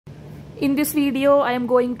In this video, I am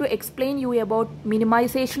going to explain you about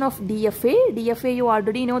minimization of DFA. DFA you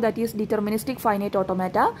already know, that is deterministic finite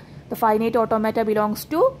automata. The finite automata belongs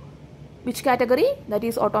to which category? That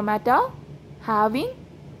is automata having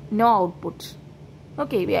no output.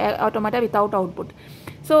 Okay, automata without output.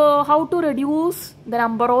 So how to reduce the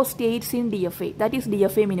number of states in DFA? That is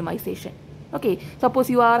DFA minimization. Okay, suppose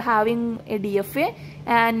you are having a DFA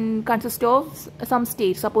and consists of some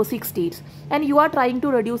states, suppose 6 states, and you are trying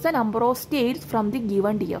to reduce the number of states from the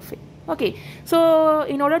given DFA. Okay, so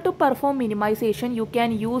in order to perform minimization, you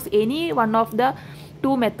can use any one of the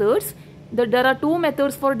two methods. There are two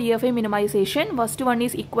methods for DFA minimization. First one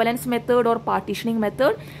is equivalence method or partitioning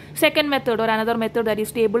method. Second method or another method, that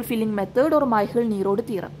is table filling method or Myhill-Nerode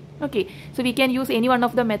theorem. Okay, so we can use any one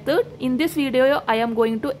of the method. In this video, I am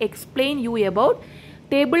going to explain you about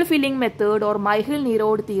table filling method or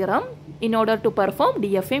Myhill-Nerode theorem in order to perform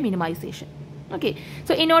DFA minimization. Okay,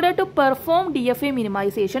 so in order to perform DFA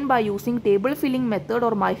minimization by using table filling method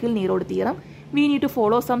or Myhill-Nerode theorem, we need to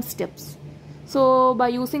follow some steps. So by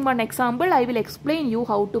using one example, I will explain you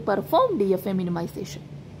how to perform DFA minimization.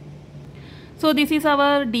 So this is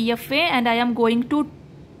our DFA and I am going to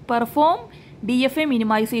perform DFA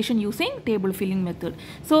minimization using table filling method.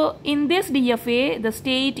 So in this DFA, the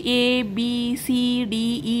state A, B, C,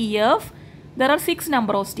 D, E, F, there are 6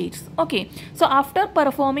 number of states. Okay, so after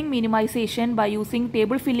performing minimization by using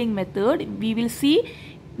table filling method, we will see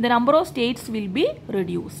the number of states will be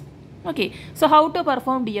reduced. Okay, so how to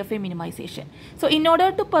perform DFA minimization? So in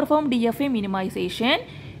order to perform DFA minimization,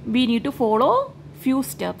 we need to follow few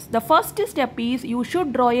steps. The first step is you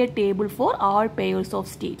should draw a table for all pairs of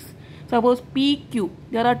states. Suppose PQ,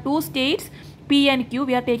 there are 2 states P and Q,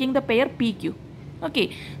 we are taking the pair PQ.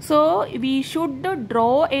 Okay, so we should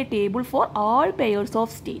draw a table for all pairs of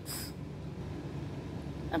states.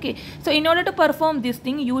 Okay, so in order to perform this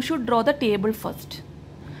thing, you should draw the table first.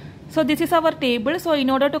 So this is our table. So in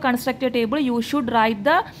order to construct a table, you should write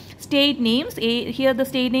the state names. Here the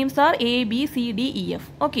state names are A, B, C, D, E, F.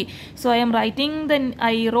 Okay, so I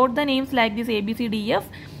wrote the names like this: A, B, C, D, E, F.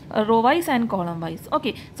 Row wise and column wise.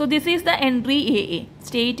 Okay, so this is the entry AA,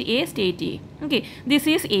 state A, state A. Okay, this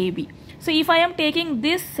is AB. So if I am taking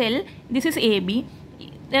this cell, this is AB,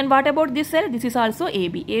 then what about this cell? This is also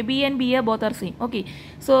AB. AB and BA both are same. Okay,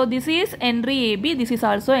 so this is entry AB, this is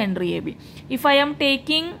also entry AB. If I am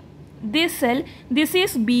taking this cell, this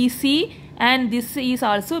is BC and this is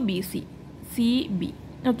also BC, CB.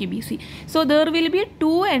 Okay, BC. So there will be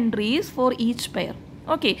 2 entries for each pair.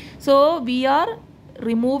 Okay, so we are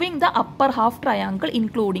removing the upper half triangle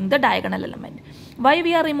including the diagonal element. Why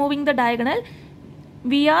we are removing the diagonal?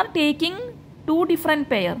 We are taking 2 different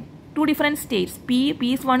states. P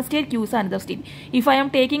is one state, Q is another state. If I am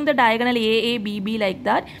taking the diagonal A, B, B like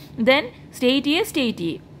that, then state A, state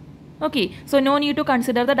A. Okay, so no need to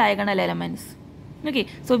consider the diagonal elements. Okay,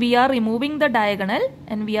 so we are removing the diagonal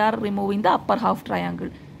and we are removing the upper half triangle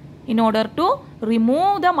in order to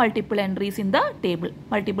remove the multiple entries in the table,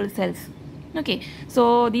 multiple cells. Okay,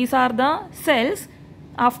 so these are the cells.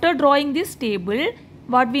 After drawing this table,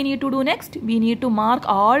 what we need to do next? We need to mark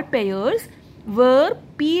all pairs where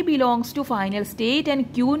P belongs to final state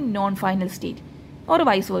and Q non-final state, or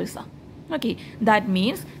vice versa. Okay, that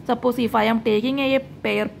means suppose if I am taking a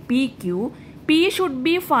pair PQ, P should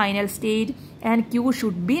be final state and Q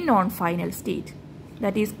should be non-final state.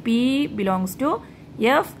 That is P belongs to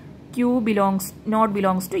F, Q not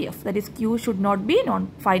belongs to F. That is Q should not be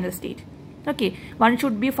non-final state. Okay, one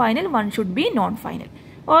should be final, one should be non-final,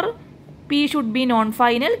 or P should be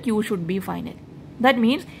non-final, Q should be final. That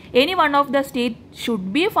means any one of the state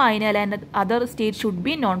should be final and the other state should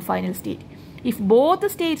be non-final state. If both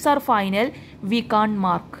states are final, we can't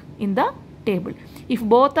mark in the table. If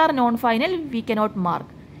both are non-final, we cannot mark.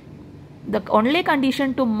 The only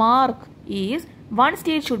condition to mark is one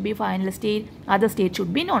state should be final state, other state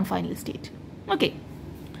should be non-final state. Okay,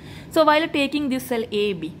 so while taking this cell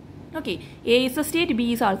AB, okay, A is the state,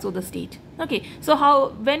 B is also the state. Okay,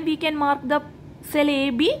 so when we can mark the cell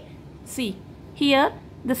AB? See, here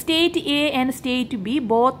the state A and state B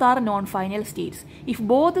both are non-final states. If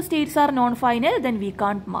both states are non-final, then we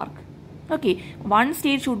can't mark. Okay, one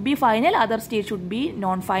state should be final, other state should be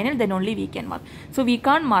non-final, then only we can mark. So we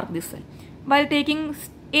can't mark this cell. While taking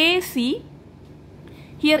AC,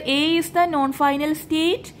 here A is the non-final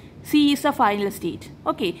state, C is the final state.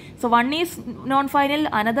 Okay, so one is non-final,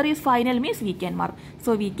 another is final, means we can mark.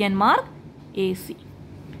 So we can mark AC.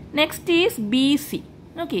 Next is BC.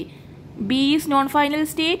 Okay, B is non-final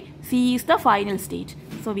state, C is the final state.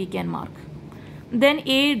 So we can mark. Then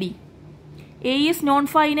AD. A is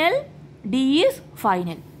non-final, D is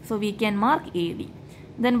final. So we can mark AD.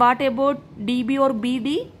 Then what about DB or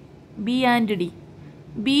BD? B and D.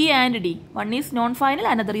 B and D. One is non-final,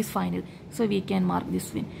 another is final. So we can mark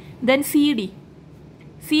this one. Then CD.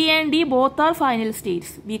 C and D both are final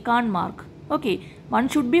states. We can't mark. Okay. One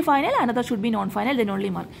should be final, another should be non-final, then only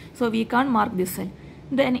mark. So we can't mark this cell.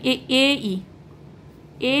 Then AE.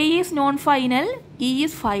 A is non-final, E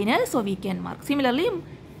is final, so we can mark. Similarly,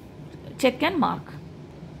 check and mark.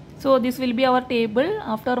 So this will be our table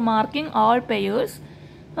after marking all pairs.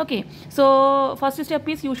 Okay, so first step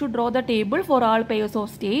is you should draw the table for all pairs of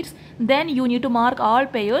states. Then you need to mark all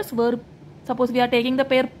pairs where, suppose we are taking the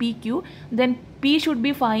pair PQ, then P should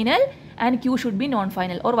be final and Q should be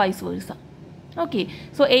non-final or vice versa. Okay,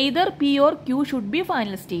 so either P or Q should be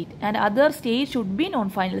final state and other state should be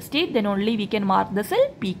non-final state, then only we can mark the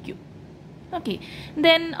cell PQ. Okay,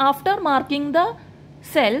 then after marking the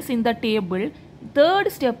cells in the table, third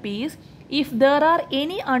step is if there are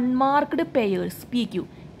any unmarked pairs, PQ.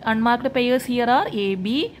 Unmarked pairs here are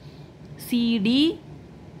AB, CD,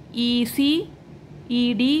 EC,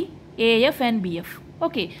 ED, AF and BF.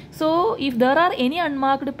 Okay, so if there are any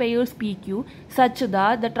unmarked pairs PQ such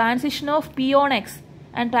that the transition of P on X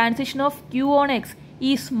and transition of Q on X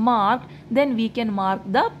is marked, then we can mark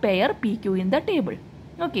the pair PQ in the table.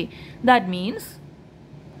 Okay, that means,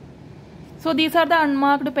 so these are the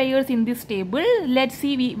unmarked pairs in this table. Let's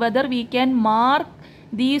see whether we can mark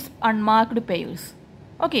these unmarked pairs.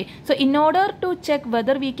 Okay, so in order to check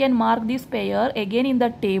whether we can mark this pair again in the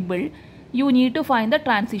table, you need to find the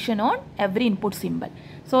transition on every input symbol.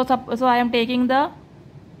 So I am taking the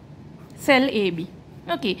cell AB.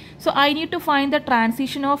 Okay, so I need to find the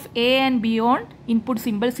transition of A and B on input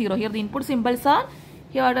symbol 0. Here the input symbols are,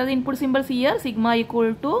 here are the input symbols here, sigma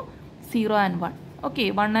equal to 0 and 1.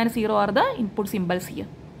 Okay, 1 and 0 are the input symbols here.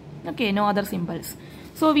 Okay, no other symbols.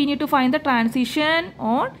 So we need to find the transition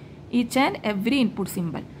on each and every input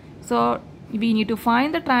symbol. So we need to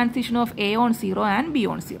find the transition of A on 0 and B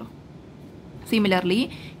on 0.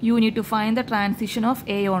 Similarly, you need to find the transition of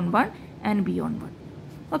A on 1 and B on 1.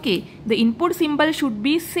 Okay, the input symbol should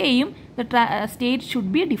be same, the state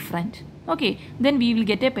should be different. Okay, then we will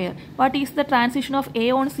get a pair. What is the transition of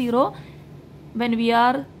A on 0? When we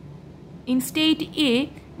are in state A,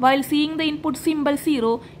 while seeing the input symbol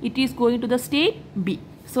 0, it is going to the state B.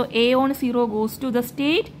 So A on 0 goes to the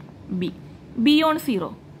state B. B on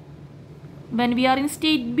 0. When we are in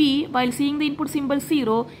state B, while seeing the input symbol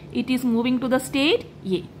 0, it is moving to the state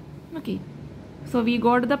A. Okay. So we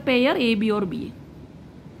got the pair AB or BA.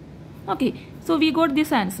 Okay. So we got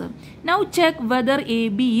this answer. Now check whether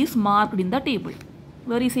AB is marked in the table.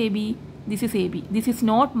 Where is AB? This is AB. This is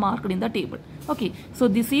not marked in the table. Okay. So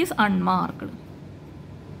this is unmarked.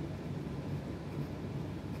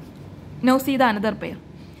 Now see the another pair.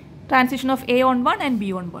 Transition of A on 1 and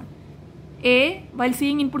B on 1. A, while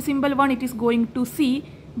seeing input symbol 1, it is going to C.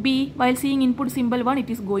 B, while seeing input symbol 1, it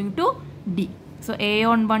is going to D. So A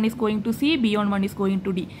on 1 is going to C, B on 1 is going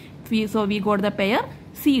to D. So we got the pair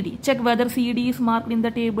CD. Check whether CD is marked in the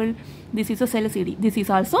table. This is a cell CD. This is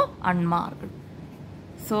also unmarked.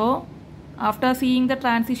 So after seeing the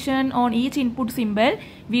transition on each input symbol,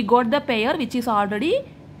 we got the pair which is already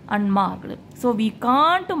unmarked. So we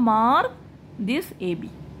can't mark this AB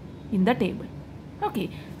in the table.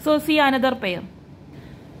 Okay, so see another pair.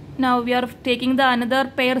 Now we are taking the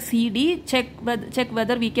another pair CD. Check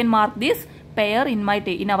whether we can mark this pair in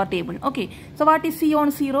our table. Okay, so what is C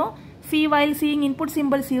on 0? C, while seeing input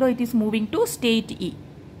symbol 0, it is moving to state E.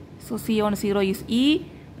 So C on 0 is E.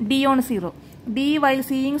 D on 0. D, while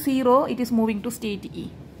seeing 0, it is moving to state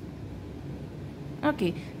E.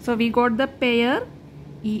 Okay, so we got the pair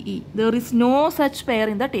EE. There is no such pair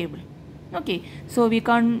in the table. Okay, so we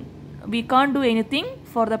can't do anything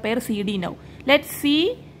for the pair CD now. Let's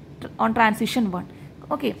see on transition 1.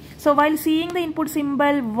 Okay, so while seeing the input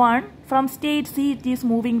symbol 1, from state C it is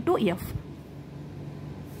moving to F.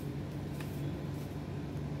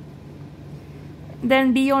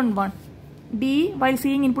 Then D on 1. D, while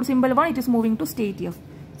seeing input symbol 1, it is moving to state F.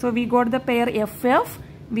 So we got the pair FF,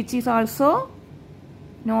 which is also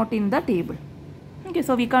not in the table. Okay,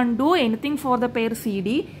 so we can't do anything for the pair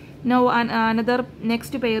CD. Now another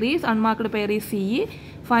next pair is unmarked pair is CE.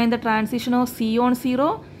 Find the transition of C on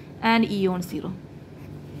 0 and E on 0.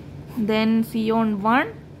 Then C on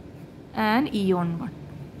 1 and E on 1.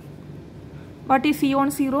 What is C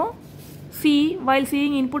on 0? C, while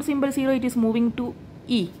seeing input symbol 0, it is moving to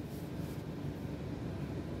E.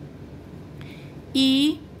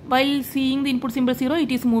 E, while seeing the input symbol 0,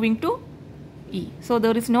 it is moving to E. So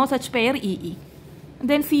there is no such pair EE.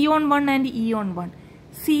 Then C on 1 and E on 1.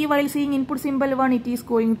 C while seeing input symbol 1 it is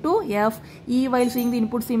going to F. E while seeing the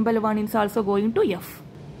input symbol 1 is also going to F.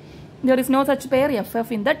 There is no such pair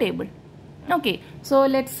FF in the table. Okay, so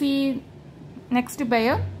let's see next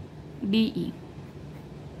pair DE.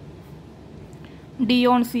 D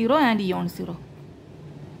on 0 and E on 0.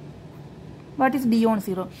 What is D on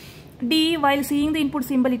 0? D while seeing the input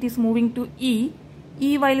symbol it is moving to E.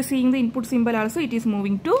 E while seeing the input symbol also it is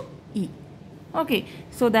moving to E. Okay,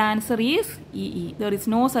 so the answer is EE. There is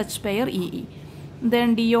no such pair EE.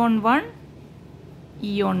 Then D on 1,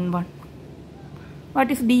 E on 1. What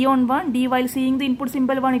is D on 1? D while seeing the input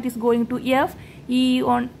symbol 1 it is going to F. E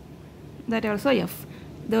on that also F.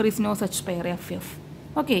 There is no such pair FF.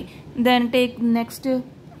 Okay, then take next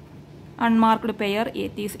unmarked pair,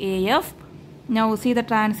 it is AF. Now see the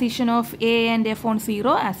transition of A and F on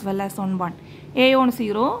 0 as well as on 1. A on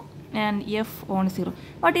 0 and F on 0.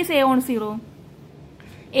 What is A on 0?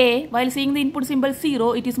 A while seeing the input symbol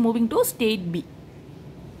 0 it is moving to state B.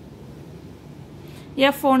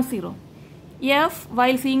 F on 0. F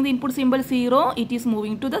while seeing the input symbol 0 it is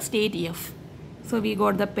moving to the state F. So we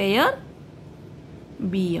got the pair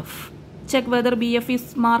BF. Check whether BF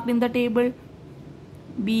is marked in the table.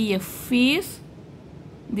 BF is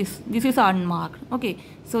this is unmarked. Okay,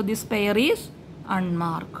 so this pair is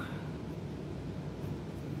unmarked.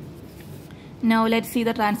 Now let's see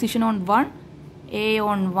the transition on 1. A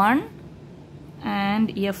on 1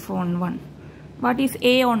 and F on 1. What is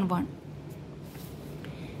A on 1?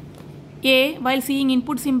 A while seeing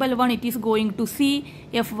input symbol 1 it is going to C.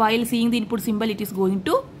 F while seeing the input symbol it is going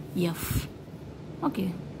to F.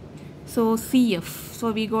 Okay, so CF.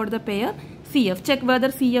 So we got the pair CF. Check whether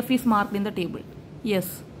CF is marked in the table.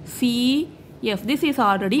 Yes, CF. This is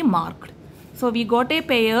already marked. So we got a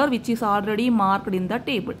pair which is already marked in the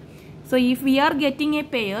table. So if we are getting a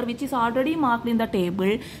pair which is already marked in the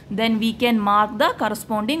table, then we can mark the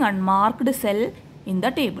corresponding unmarked cell in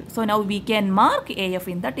the table. So now we can mark AF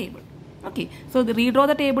in the table. Okay, so redraw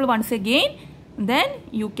the table once again, then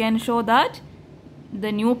you can show that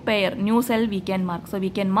the new pair, new cell we can mark. So we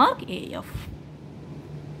can mark AF.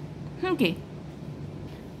 Okay,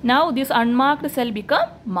 now this unmarked cell become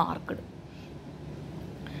marked.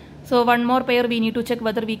 So one more pair we need to check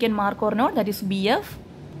whether we can mark or not, that is BF.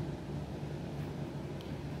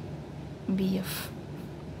 BF.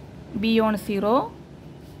 B on 0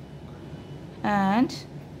 and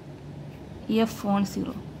F on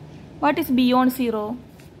 0. What is B on 0?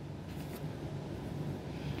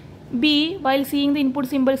 B while seeing the input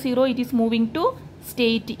symbol 0 it is moving to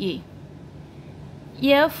state A.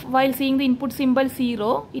 F while seeing the input symbol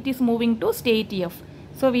 0 it is moving to state F.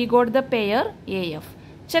 So we got the pair AF.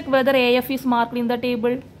 Check whether AF is marked in the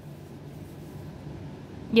table.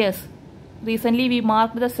 Yes, recently we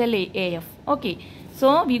marked the cell AF. Okay,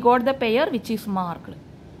 so we got the pair which is marked.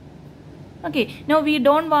 Okay, now we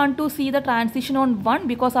don't want to see the transition on 1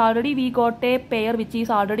 because already we got a pair which is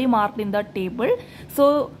already marked in the table.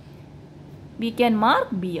 So we can mark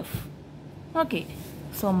BF. Okay,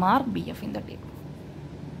 so mark BF in the table.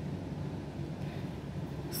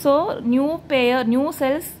 So new pair, new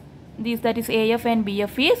cells, these that is AF and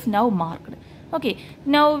BF is now marked. Okay,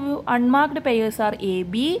 now unmarked pairs are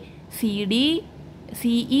AB, CD,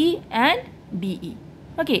 CE and DE.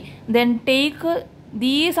 Okay, then take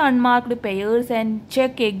these unmarked pairs and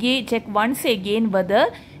check once again whether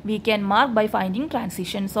we can mark by finding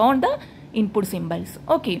transitions on the input symbols.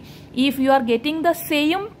 Okay, if you are getting the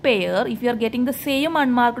same pair, if you are getting the same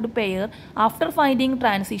unmarked pair after finding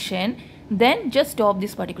transition, then just stop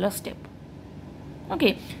this particular step.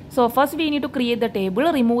 Okay, so first we need to create the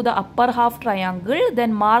table, remove the upper half triangle,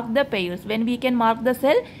 then mark the pairs. When we can mark the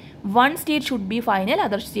cell, one state should be final,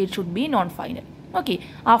 other state should be non-final. Okay,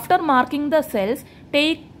 after marking the cells,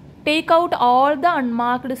 take out all the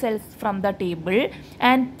unmarked cells from the table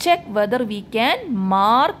and check whether we can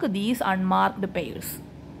mark these unmarked pairs.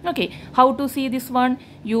 Okay, how to see this one?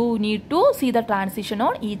 You need to see the transition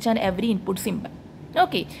on each and every input symbol.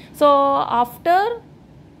 Okay, so after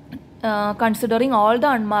considering all the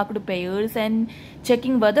unmarked pairs and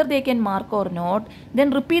checking whether they can mark or not,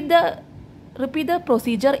 then repeat the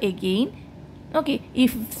procedure again. Okay,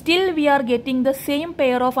 if still we are getting the same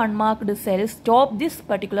pair of unmarked cells, stop this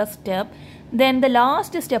particular step. Then the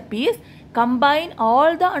last step is combine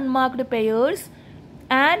all the unmarked pairs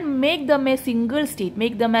and make them a single state,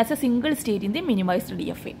 make them as a single state in the minimized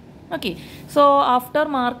DFA. Okay, so after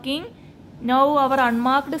marking, now our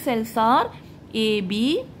unmarked cells are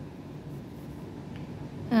AB,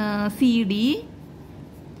 CD,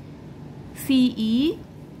 CE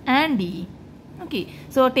and DE. Okay,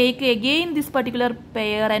 so take again this particular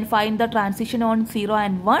pair and find the transition on 0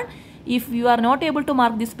 and 1. If you are not able to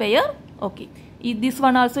mark this pair, okay. This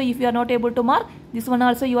one also, if you are not able to mark, this one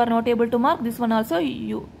also you are not able to mark, this one also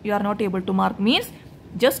you are not able to mark, means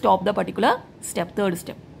just stop the particular step, third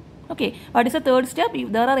step. Okay, what is the third step?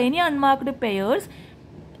 If there are any unmarked pairs,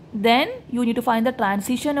 then you need to find the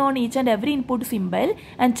transition on each and every input symbol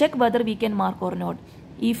and check whether we can mark or not.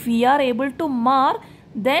 If we are able to mark,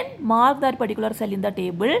 then mark that particular cell in the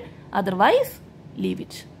table, otherwise leave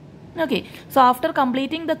it. Okay, so after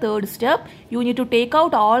completing the third step, you need to take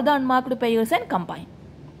out all the unmarked pairs and combine.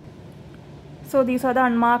 So these are the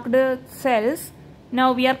unmarked cells.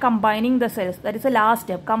 Now we are combining the cells. That is the last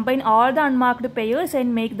step. Combine all the unmarked pairs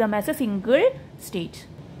and make them as a single state.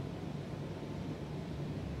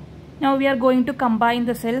 Now we are going to combine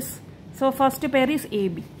the cells. So first pair is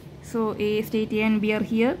AB. So A, state A and B are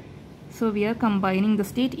here. So we are combining the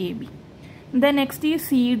state AB. The next is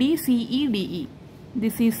CD, CE, DE.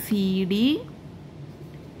 This is CD,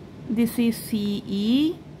 this is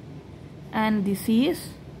CE, and this is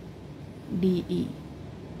DE.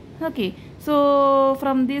 Okay, so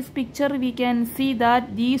from this picture we can see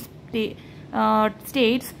that these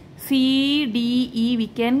states C, D, E, we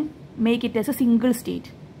can make it as a single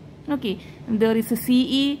state. Okay, there is a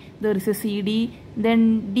CE, there is a CD,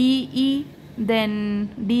 then DE,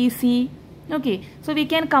 then DC. Okay, so we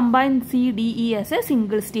can combine C, D, E as a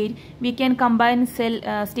single state. We can combine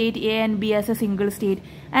cell state A and B as a single state,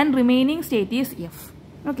 and remaining state is F.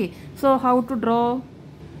 Okay, so how to draw?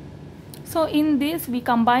 So in this we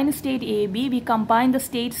combine state A, B, we combine the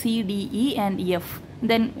state C, D, E and F.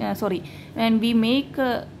 Then and we make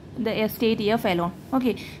the state F alone.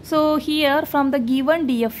 Okay, so here from the given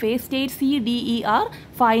DFA, state C, D, E are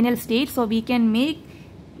final state. So we can make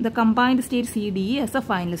the combined state C, D, E as a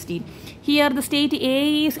final state. Here the state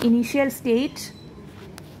A is initial state.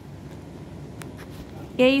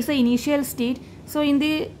 A is the initial state. So in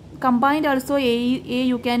the combined also A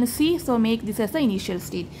you can see. So make this as the initial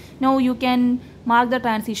state. Now you can mark the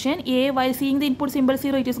transition. A, while seeing the input symbol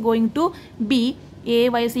 0, it is going to B. A,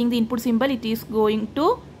 while seeing the input symbol, it is going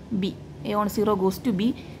to B. A on 0 goes to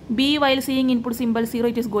B. B, while seeing input symbol 0,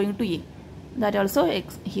 it is going to A. That also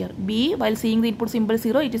X here. B, while seeing the input symbol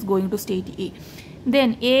 0, it is going to state A.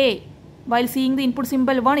 Then A, while seeing the input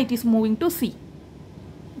symbol 1, it is moving to C.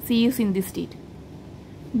 C is in this state.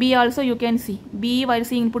 B also you can see. B, while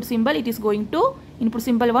seeing input symbol, it is going to input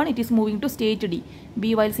symbol 1, it is moving to state D.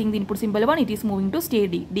 B, while seeing the input symbol 1, it is moving to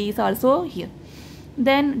state D. D is also here.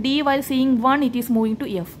 Then D, while seeing 1, it is moving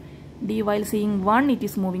to F. D, while seeing 1, it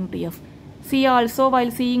is moving to F. C also, while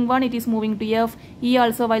seeing 1, it is moving to F. E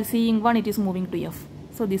also, while seeing 1, it is moving to F.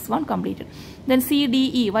 So this one completed. Then C,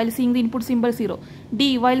 D, E, while seeing the input symbol 0.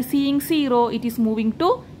 D, while seeing 0, it is moving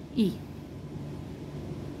to E.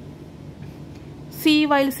 C,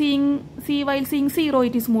 while seeing 0,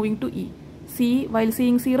 it is moving to E. C, while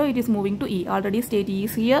seeing 0, it is moving to E. Already state E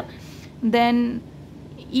is here. Then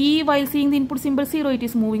E, while seeing the input symbol 0, it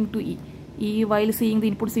is moving to E. E, while seeing the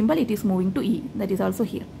input symbol, it is moving to E. That is also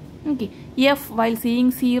here. Okay. F, while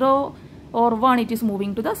seeing 0 or 1, it is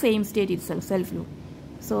moving to the same state itself, self loop.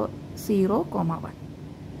 So 0, 1.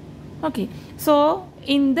 Okay. So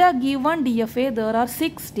in the given DFA, there are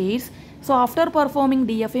 6 states. So after performing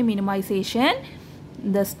DFA minimization,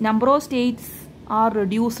 the number of states are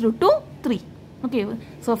reduced to 3. Okay.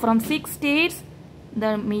 So from 6 states, the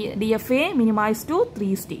DFA minimized to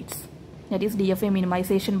 3 states. That is DFA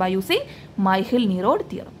minimization by using Myhill-Nerode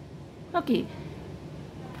theorem. Okay.